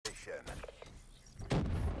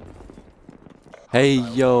Hey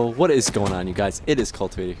yo, what is going on you guys? It is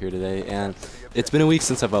Cultivator here today, and it's been a week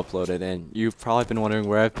since I've uploaded, and you've probably been wondering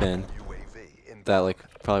where I've been. That like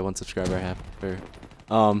probably one subscriber I have.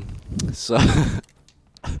 So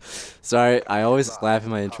sorry, I always laugh in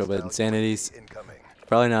my intro, but Insanity's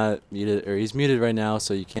probably not muted, or he's muted right now,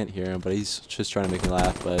 so you can't hear him, but he's just trying to make me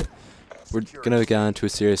laugh. But we're gonna get on to a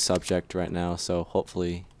serious subject right now, so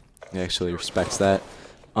hopefully he actually respects that.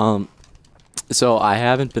 So I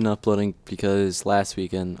haven't been uploading because last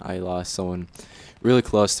weekend I lost someone really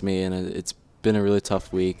close to me, and it's been a really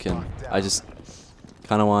tough week, and I just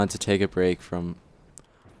kind of wanted to take a break from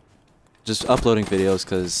just uploading videos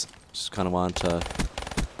because just kind of wanted to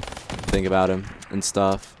think about him and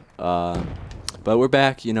stuff. But we're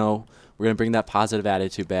back, we're gonna bring that positive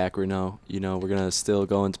attitude back. We're we're gonna still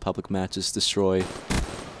go into public matches, destroy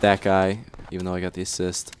that guy, even though I got the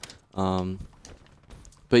assist.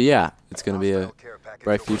 But yeah, it's gonna be a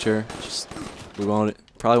bright future. We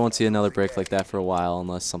probably won't see another break like that for a while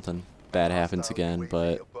unless something bad happens again.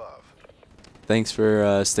 But thanks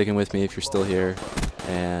for sticking with me if you're still here,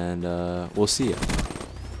 and we'll see you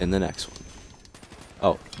in the next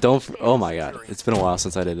one. Oh my God, it's been a while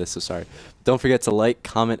since I did this, so sorry. Don't forget to like,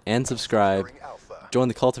 comment, and subscribe. Join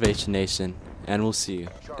the Cultivation Nation, and we'll see you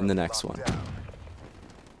in the next one.